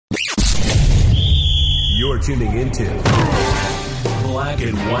You're tuning into Black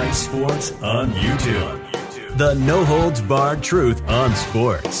and White Sports on YouTube. The no-holds-barred truth on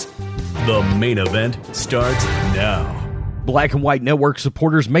sports. The main event starts now. Black and White Network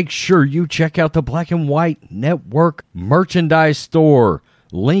supporters, make sure you check out the Black and White Network merchandise store.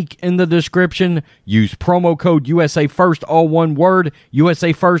 Link in the description. Use promo code USA First, all one word.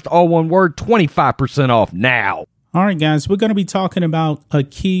 USA First, all one word. 25% off now. All right, guys, we're going to be talking about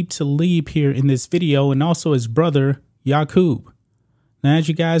Aqib Talib here in this video and also his brother, Yaqub. Now, as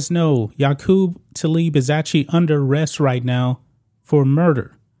you guys know, Yaqub Talib is actually under arrest right now for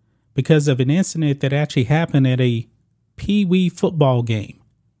murder because of an incident that actually happened at a Pee Wee football game.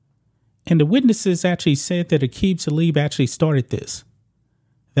 And the witnesses actually said that Aqib Talib actually started this,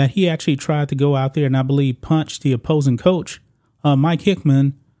 that he actually tried to go out there and I believe punch the opposing coach, Mike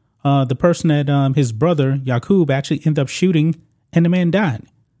Hickman, the person that his brother, Yaqub, actually ended up shooting, and the man died.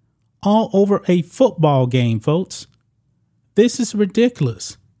 All over a football game, folks. This is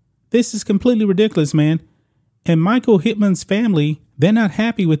ridiculous. This is completely ridiculous, man. And Michael Hickman's family, they're not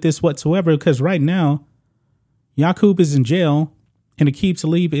happy with this whatsoever because right now, Yaqub is in jail and Aqib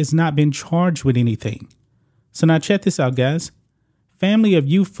Talib has not been charged with anything. So now check this out, guys. Family of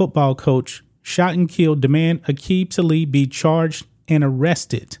youth football coach shot and killed demand Aqib Talib be charged and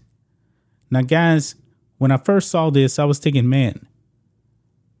arrested. Now, guys, when I first saw this, I was thinking, man,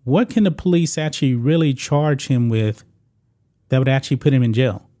 what can the police actually really charge him with that would actually put him in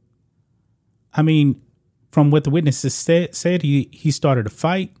jail? I mean, from what the witnesses said he started a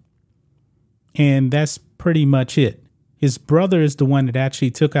fight, and that's pretty much it. His brother is the one that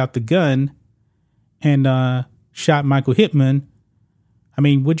actually took out the gun and shot Michael Hickman. I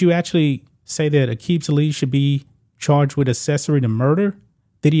mean, would you actually say that Aqib Talib should be charged with accessory to murder?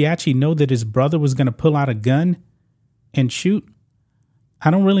 Did he actually know that his brother was going to pull out a gun and shoot? I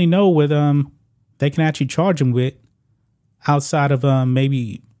don't really know what they can actually charge him with outside of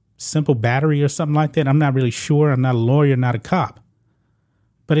maybe simple battery or something like that. I'm not really sure. I'm not a lawyer, not a cop.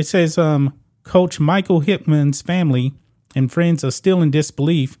 But it says Coach Michael Hickman's family and friends are still in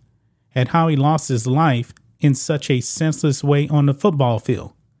disbelief at how he lost his life in such a senseless way on the football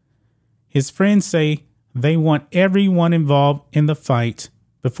field. His friends say they want everyone involved in the fight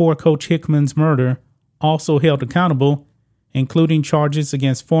before Coach Hickman's murder also held accountable, including charges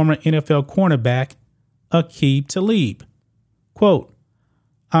against former NFL cornerback Aqib Talib. Quote,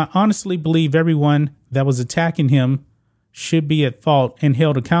 I honestly believe everyone that was attacking him should be at fault and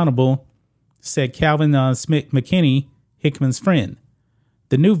held accountable, said Calvin Smith McKinney, Hickman's friend.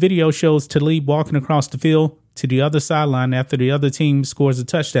 The new video shows Talib walking across the field to the other sideline after the other team scores a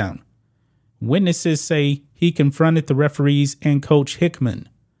touchdown. Witnesses say he confronted the referees and Coach Hickman.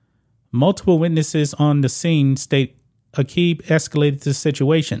 Multiple witnesses on the scene state Aqib escalated the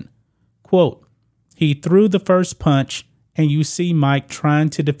situation. Quote, he threw the first punch and you see Mike trying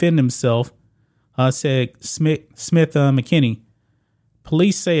to defend himself, said Smith McKinney.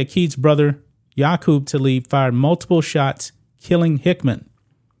 Police say Aqib's brother, Yaqub Talib, fired multiple shots, killing Hickman.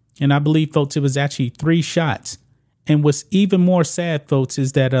 And I believe, folks, it was actually 3 shots. And what's even more sad, folks,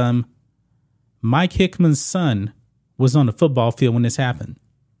 is that Mike Hickman's son was on the football field when this happened.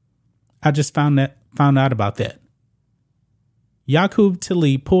 I just found out about that. Yaqub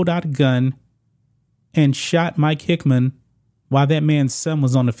Talib pulled out a gun and shot Mike Hickman while that man's son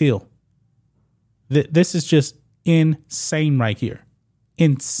was on the field. This is just insane right here.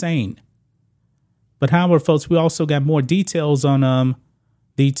 Insane. But however, folks, we also got more details on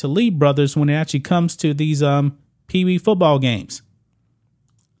the Talib brothers when it actually comes to these Pee Wee football games.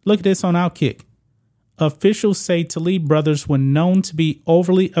 Look at this on Outkick. Officials say Talib brothers were known to be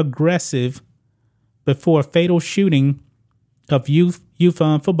overly aggressive before a fatal shooting of youth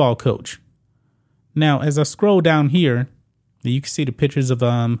football coach. Now, as I scroll down here, you can see the pictures of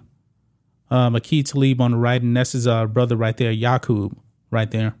Aqib Talib on the right, and that's his brother right there, Yaqub,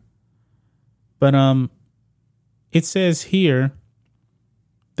 right there. But it says here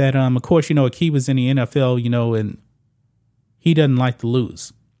that, of course, Aqib was in the NFL, and he doesn't like to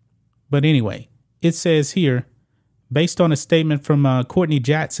lose. But anyway, it says here, based on a statement from Courtney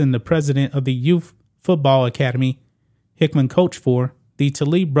Jackson, the president of the Youth Football Academy Hickman coached for, the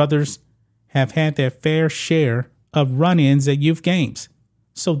Talib brothers have had their fair share of run-ins at youth games.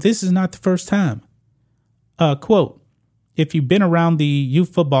 So this is not the first time. Quote, if you've been around the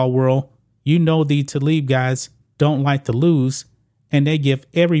youth football world, you know the Talib guys don't like to lose, and they give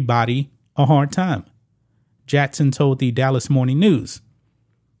everybody a hard time, Jackson told the Dallas Morning News.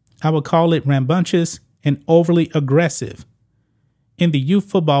 I would call it rambunctious and overly aggressive. In the youth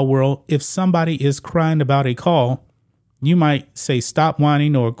football world, if somebody is crying about a call, you might say stop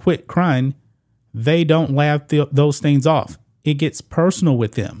whining or quit crying. they don't laugh those things off. It gets personal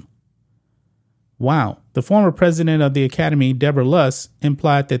with them. Wow. The former president of the Academy, Deborah Luss,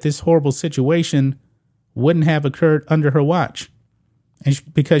 implied that this horrible situation wouldn't have occurred under her watch, and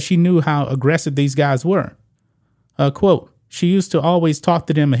because she knew how aggressive these guys were. Quote, she used to always talk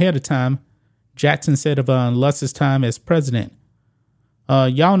to them ahead of time, Jackson said of Luss's time as president.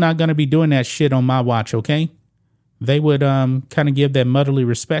 Y'all not going to be doing that shit on my watch, okay? They would kind of give that motherly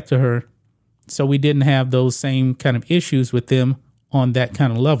respect to her, so we didn't have those same kind of issues with them on that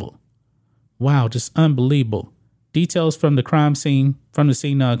kind of level. Wow, just unbelievable. Details from the crime scene,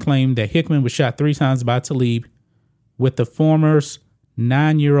 claim that Hickman was shot 3 times by Tlaib, with the former's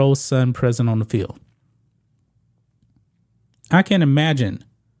 9-year-old son present on the field. I can imagine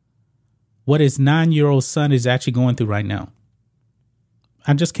what his 9-year-old son is actually going through right now.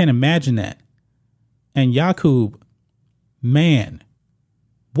 I just can't imagine that. And Yaqub, man,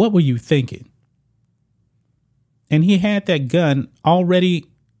 what were you thinking? And he had that gun already.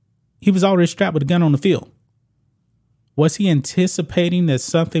 He was already strapped with a gun on the field. Was he anticipating that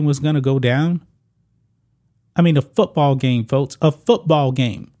something was going to go down? I mean, a football game, folks, a football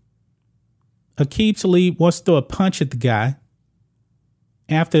game. Aqib Talib wants to throw a punch at the guy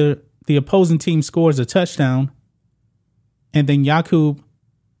after the opposing team scores a touchdown, and then Yaqub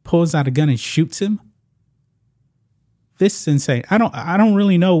pulls out a gun and shoots him. This is insane. I don't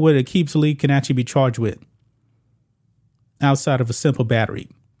really know what Aqib Talib can actually be charged with outside of a simple battery.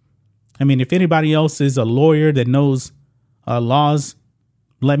 I mean, if anybody else is a lawyer that knows laws,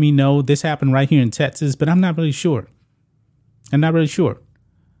 let me know. This happened right here in Texas, but I'm not really sure.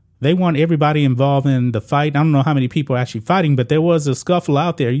 They want everybody involved in the fight. I don't know how many people are actually fighting, but there was a scuffle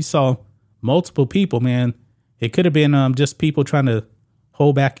out there. You saw multiple people, man. It could have been just people trying to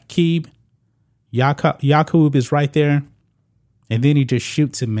hold back Aqib. Yaqub is right there, and then he just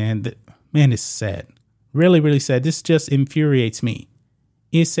shoots him, man. Man, it's sad. Really, really sad. This just infuriates me.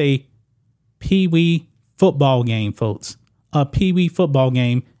 It's a pee-wee football game, folks. A pee-wee football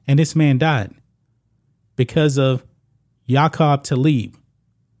game, and this man died because of Yaqub Talib.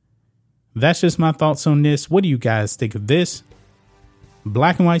 That's just my thoughts on this. What do you guys think of this?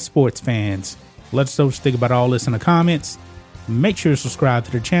 Black and white sports fans, let us know what you think about all this in the comments. Make sure to subscribe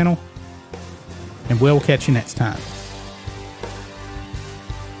to the channel, and we'll catch you next time.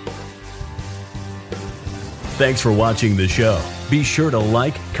 Thanks for watching the show. Be sure to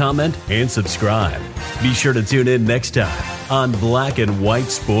like, comment, and subscribe. Be sure to tune in next time on Black and White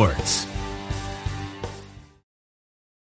Sports.